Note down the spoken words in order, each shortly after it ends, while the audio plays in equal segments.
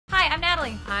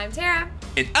Natalie. I'm Tara.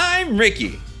 And I'm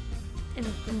Ricky. And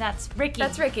that's Ricky.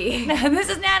 That's Ricky. This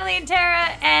is Natalie and Tara,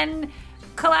 and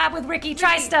collab with Ricky,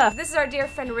 Try Stuff. This is our dear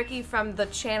friend Ricky from the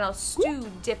channel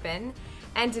Stewdippin.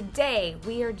 And today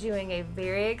we are doing a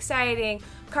very exciting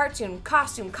cartoon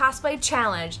costume cosplay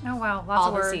challenge. Oh wow, lots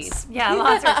of words. C's. Yeah,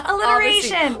 lots of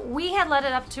alliteration. We had let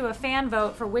it up to a fan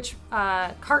vote for which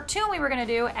cartoon we were gonna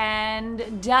do, and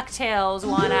Ducktales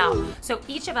won out. So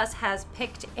each of us has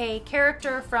picked a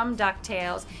character from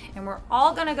Ducktales, and we're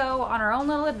all gonna go on our own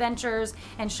little adventures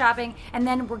and shopping, and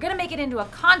then we're gonna make it into a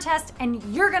contest, and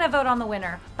you're gonna vote on the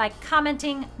winner by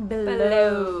commenting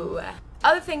below.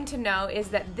 Other thing to know is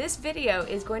that this video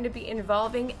is going to be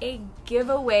involving a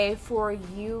giveaway for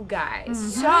you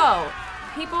guys. So,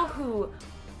 people who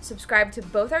subscribe to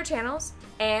both our channels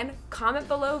and comment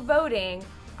below voting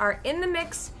are in the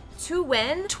mix to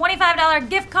win $25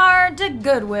 gift card to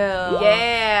Goodwill.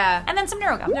 Yeah. And then some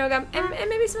NeuroGum. NeuroGum and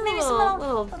maybe some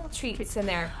little treats in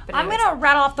there. But I'm gonna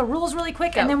rattle off the rules really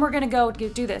quick, and then we're gonna go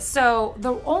do this. So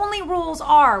the only rules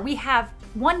are we have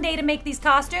one day to make these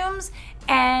costumes,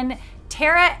 and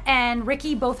Tara and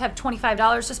Ricky both have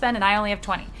 $25 to spend, and I only have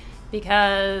 20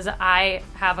 because I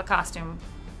have a costume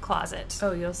closet.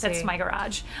 Oh, you'll see. That's my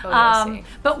garage. Oh, you'll see.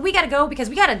 But we got to go because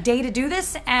we got a day to do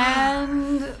this,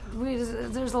 and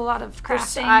there's a lot of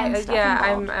crafting and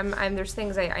stuff involved. There's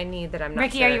things I need that I'm not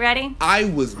Ricky, sure. are you ready? I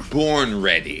was born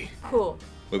ready. Cool.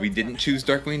 But we didn't choose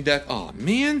Darkwing Duck. Oh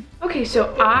man. Okay,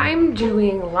 so I'm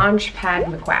doing Launchpad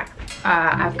McQuack.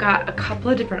 I've got a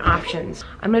couple of different options.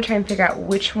 I'm gonna try and figure out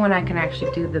which one I can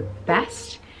actually do the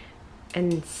best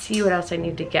and see what else I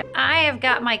need to get. I have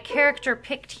got my character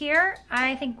picked here.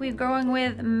 I think we're going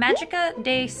with Magica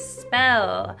de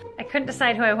Spell. I couldn't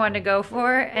decide who I wanted to go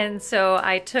for, and so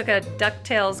I took a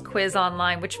DuckTales quiz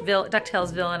online. Which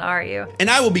DuckTales villain are you? And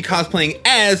I will be cosplaying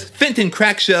as Fenton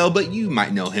Crackshell, but you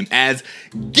might know him as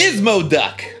Gizmo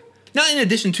Duck. Now, in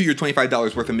addition to your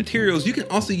 $25 worth of materials, you can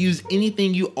also use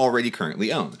anything you already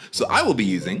currently own. So I will be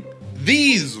using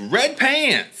these red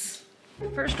pants.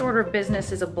 First order of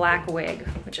business is a black wig,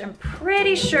 which I'm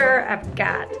pretty sure I've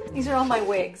got. These are all my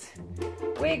wigs.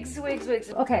 Wigs.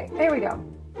 Okay, there we go.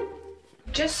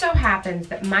 Just so happens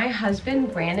that my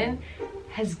husband, Brandon,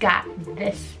 has got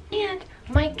this. And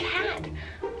my cat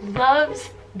loves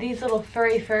these little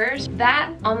furry furs.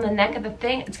 That on the neck of the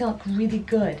thing, it's gonna look really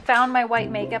good. Found my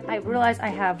white makeup. I realized I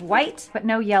have white, but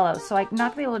no yellow, so I'm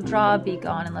not gonna be able to draw a beak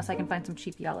on unless I can find some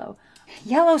cheap yellow.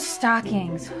 Yellow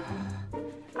stockings.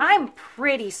 I'm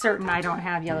pretty certain I don't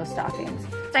have yellow stockings.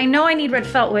 I know I need red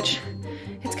felt, which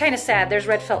it's kind of sad. There's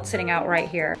red felt sitting out right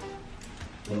here.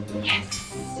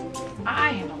 Yes! I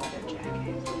have a leather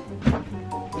jacket.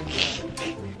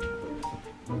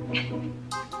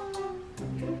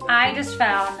 I just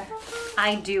found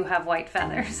I do have white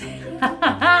feathers.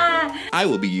 I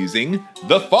will be using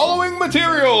the following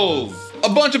materials. A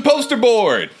bunch of poster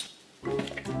board.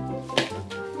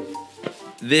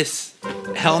 This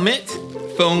helmet,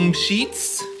 foam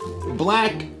sheets,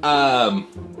 black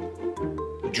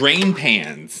drain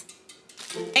pans,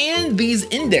 and these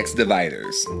index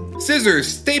dividers,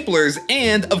 scissors, staplers,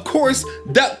 and of course,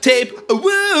 duct tape.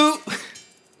 Woo!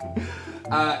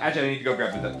 Actually, I need to go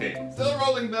grab the duct tape. Still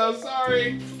rolling though,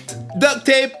 sorry. Duct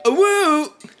tape.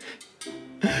 Woo!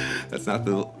 That's not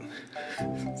the...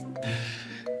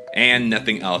 And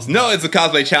nothing else. No, it's a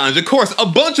cosplay challenge. Of course, a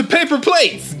bunch of paper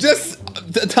plates. Just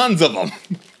tons of them.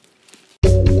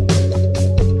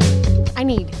 I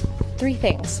need 3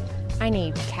 things. I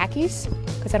need khakis,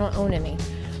 because I don't own any.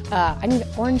 I need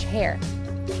orange hair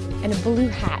and a blue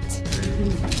hat.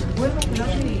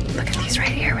 Look at these right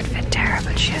here would fit Tara,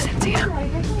 but she doesn't see them.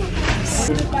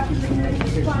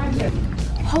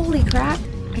 Holy crap.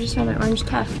 I just found my orange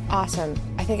cuff. Awesome.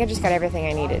 I think I just got everything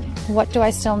I needed. What do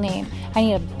I still need? I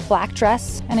need a black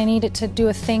dress, and I need it to do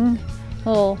a thing, a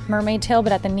little mermaid tail,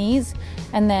 but at the knees,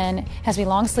 and then it has to be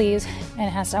long sleeves, and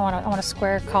it has to, I want a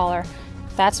square collar.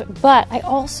 But I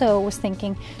also was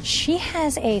thinking she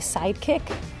has a sidekick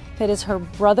that is her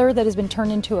brother that has been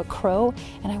turned into a crow,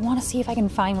 and I want to see if I can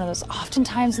find one of those.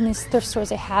 Oftentimes in these thrift stores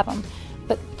they have them,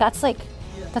 but that's the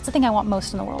thing I want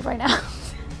most in the world right now.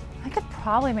 I could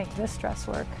probably make this dress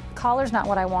work. Collar's not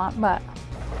what I want, but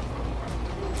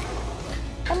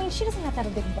I mean, she doesn't have to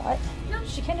have a big butt. No,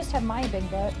 she can just have my big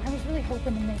butt. I was really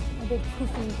hoping to make a big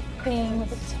poofy thing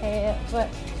with a tail, but.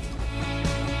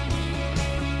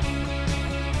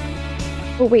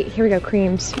 Oh wait, here we go,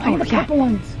 creams. Oh, the purple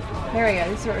ones. There we go,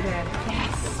 this is what we're doing.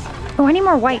 Yes. Oh, I need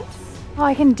more white. Oh,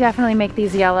 I can definitely make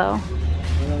these yellow.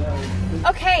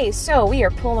 Okay, so we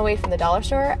are pulling away from the dollar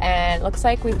store, and it looks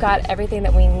like we've got everything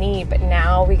that we need, but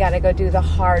now we gotta go do the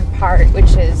hard part,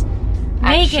 which is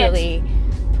actually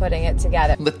putting it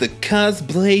together. Let the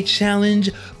cosplay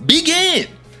challenge begin!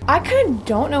 I kind of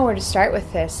don't know where to start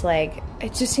with this. Like,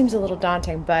 it just seems a little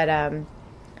daunting, but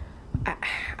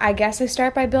I guess I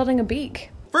start by building a beak.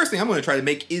 First thing I'm going to try to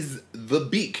make is the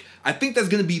beak. I think that's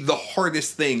going to be the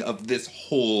hardest thing of this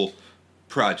whole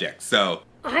project, so...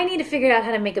 I need to figure out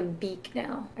how to make a beak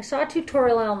now. I saw a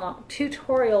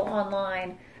tutorial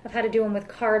online of how to do them with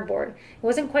cardboard. It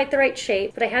wasn't quite the right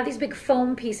shape, but I have these big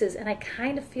foam pieces, and I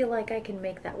kind of feel like I can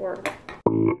make that work.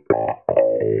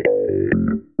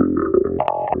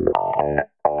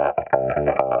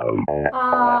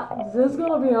 This is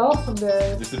gonna be awesome,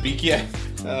 guys. Is this a beak yet?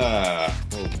 Oh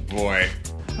boy.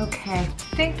 Okay,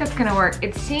 I think that's gonna work.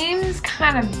 It seems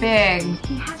kind of big.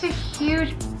 He has a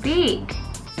huge beak.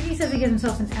 He says he gives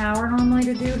himself an hour normally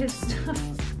to do his stuff.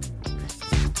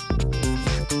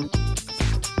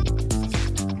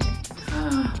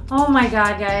 Oh my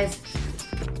god, guys.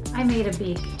 I made a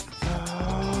beak.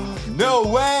 No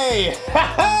way!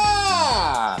 Ha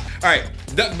ha! Alright,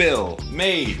 duck bill,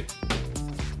 made.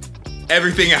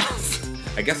 Everything else.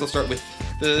 I guess I'll start with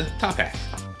the top half.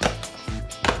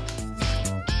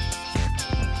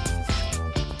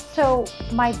 So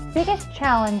my biggest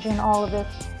challenge in all of this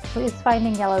is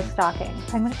finding yellow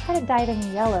stockings. I'm going to try to dye them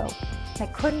yellow. I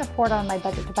couldn't afford on my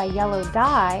budget to buy yellow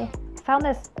dye. I found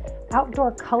this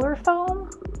outdoor color foam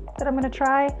that I'm going to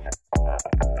try.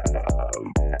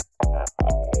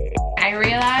 I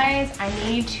realize I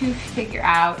need to figure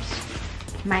out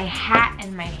my hat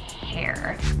and my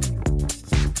hair.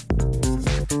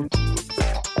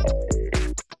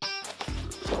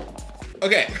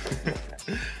 Okay,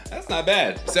 that's not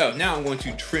bad. So now I'm going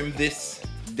to trim this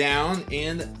down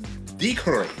and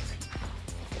decorate.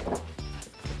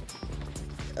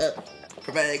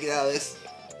 Provided I get out of this.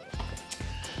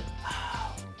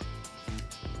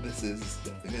 This is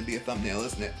definitely gonna be a thumbnail,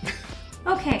 isn't it?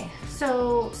 Okay,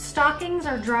 so stockings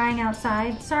are drying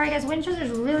outside. Sorry guys,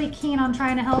 Winchester's really keen on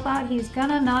trying to help out. He's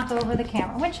gonna knock over the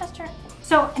camera. Winchester.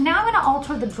 So now I'm gonna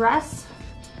alter the dress,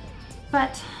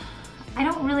 but I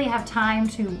don't really have time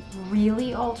to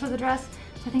really alter the dress,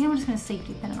 so I think I'm just gonna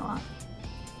safety pin it on.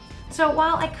 So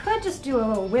while I could just do a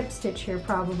little whip stitch here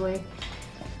probably,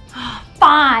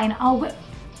 fine, I'll whip.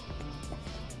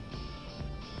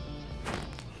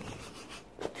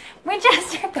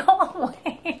 Winchester, go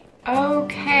away.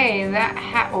 Okay, that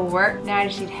hat will work. Now I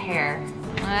just need hair.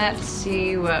 Let's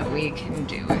see what we can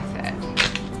do with it.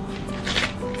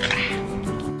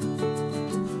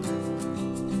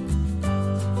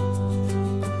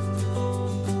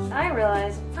 I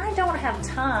realize I don't have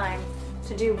time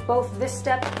to do both this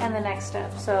step and the next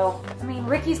step. So, I mean,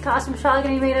 Ricky's costume's probably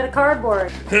gonna be made out of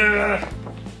cardboard.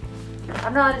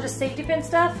 I'm not just safety pin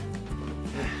stuff.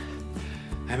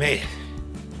 I made it.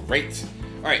 Great.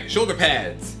 All right, shoulder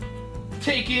pads.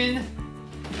 Taken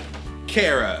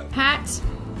care of. Hat,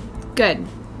 good.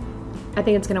 I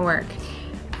think it's gonna work.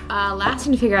 Last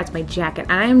thing to figure out is my jacket.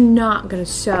 I'm not gonna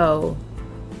sew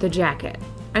the jacket.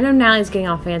 I know Natalie's getting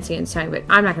all fancy and sewing, but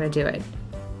I'm not gonna do it.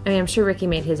 I mean, I'm sure Ricky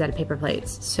made his out of paper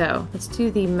plates. So let's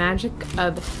do the magic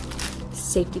of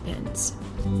safety pins.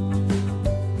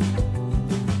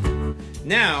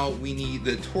 Now we need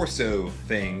the torso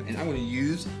thing, and I'm going to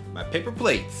use my paper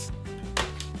plates.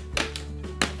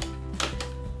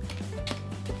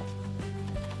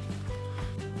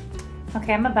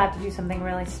 Okay, I'm about to do something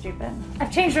really stupid.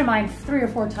 I've changed my mind 3 or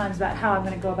 4 times about how I'm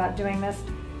gonna go about doing this.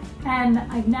 And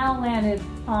I've now landed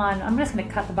on, I'm just gonna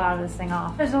cut the bottom of this thing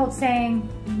off. There's an old saying,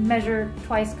 measure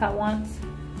twice, cut once.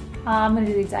 I'm gonna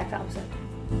do the exact opposite.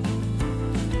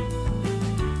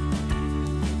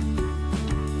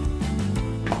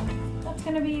 That's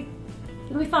gonna be,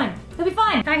 it'll be fine. It'll be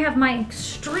fine. I have my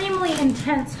extremely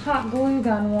intense hot glue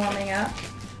gun warming up.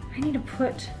 I need to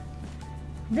put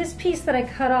this piece that I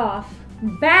cut off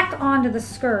back onto the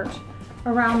skirt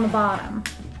around the bottom.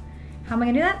 How am I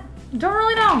gonna do that? Don't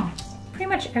really know. Pretty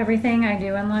much everything I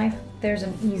do in life, there's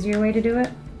an easier way to do it.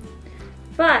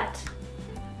 But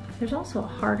there's also a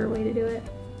harder way to do it.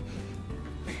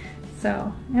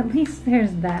 So at least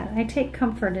there's that. I take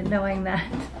comfort in knowing that.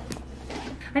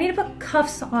 I need to put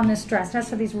cuffs on this dress. It has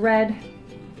to have these red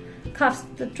cuffs.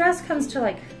 The dress comes to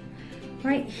like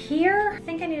right here. I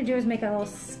think I need to do is make a little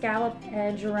scallop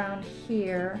edge around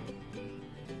here.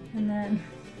 And then...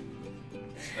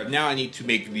 Now I need to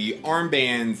make the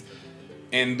armbands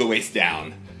and the waist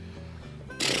down.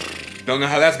 Don't know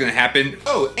how that's gonna happen.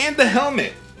 Oh, and the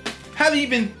helmet. Haven't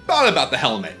even thought about the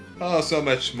helmet. Oh, so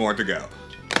much more to go.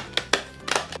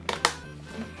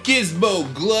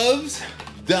 Gizmo gloves,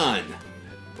 done.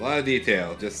 A lot of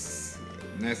detail, just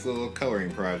a nice little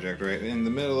coloring project right in the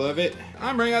middle of it.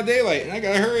 I'm running out of daylight and I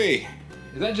gotta hurry.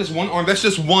 Is that just one arm? That's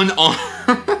just one arm.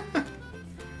 I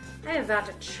am about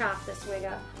to chop this wig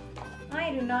up.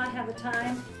 I do not have the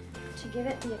time to give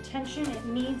it the attention it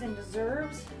needs and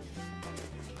deserves.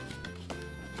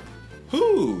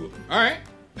 Ooh, all right.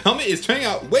 Helmet is turning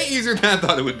out way easier than I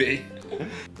thought it would be.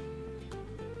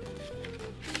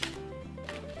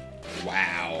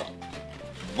 Wow.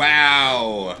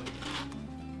 Wow.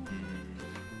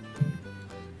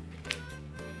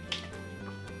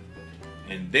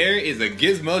 And there is a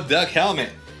Gizmo Duck helmet.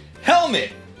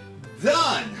 Helmet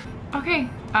done. Okay,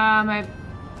 my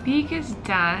beak is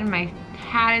done, my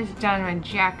hat is done, my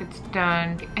jacket's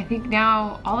done. I think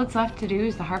now all that's left to do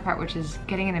is the hard part, which is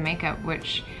getting in the makeup,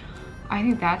 which I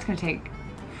think that's gonna take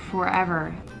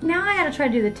forever. Now I gotta try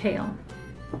to do the tail.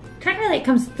 Technically it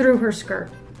comes through her skirt.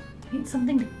 I need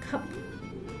something to cup.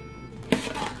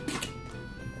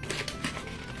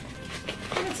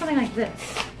 I need something like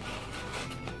this.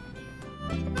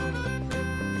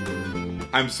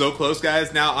 I'm so close,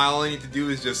 guys. Now all I need to do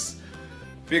is just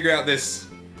figure out this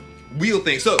wheel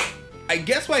thing. So I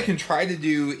guess what I can try to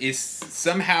do is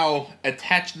somehow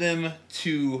attach them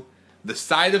to the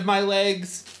side of my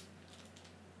legs.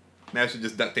 Maybe I should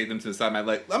just duct tape them to the side of my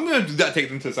leg. I'm gonna duct tape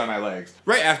them to the side of my legs.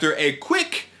 Right after a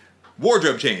quick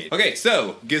wardrobe change. Okay,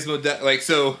 so Gizmo duck, like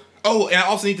so. Oh, and I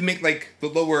also need to make like the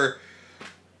lower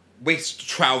waist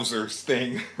trousers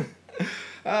thing.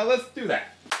 Let's do that.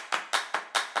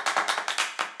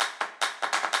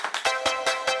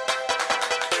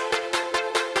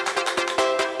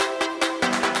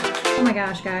 Oh my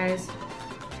gosh, guys,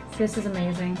 this is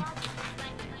amazing.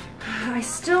 I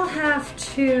still have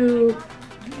to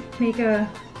make a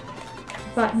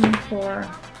button for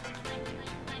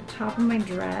the top of my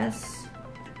dress,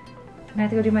 and I have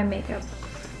to go do my makeup.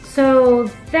 So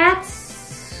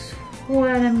that's what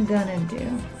I'm gonna do.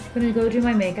 I'm gonna go do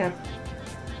my makeup,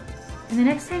 and the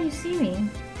next time you see me,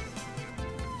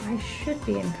 I should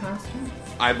be in costume.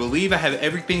 I believe I have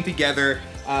everything together.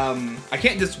 I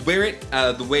can't just wear it.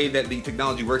 The way that the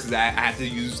technology works is that I have to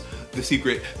use the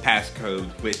secret passcode,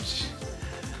 which,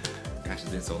 gosh, it's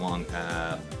been so long.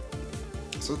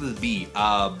 So this B.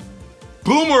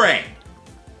 Boomerang.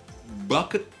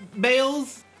 Bucket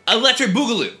bales. Electric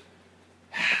Boogaloo.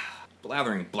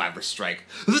 Blathering Blather Strike.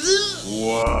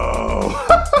 Whoa.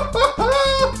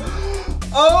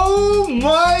 Oh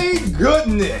my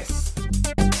goodness.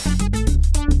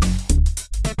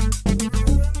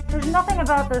 There's nothing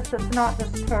about this that's not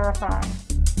just terrifying.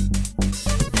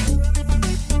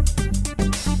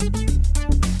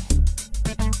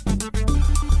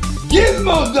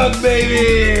 Gizmo Duck,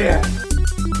 baby!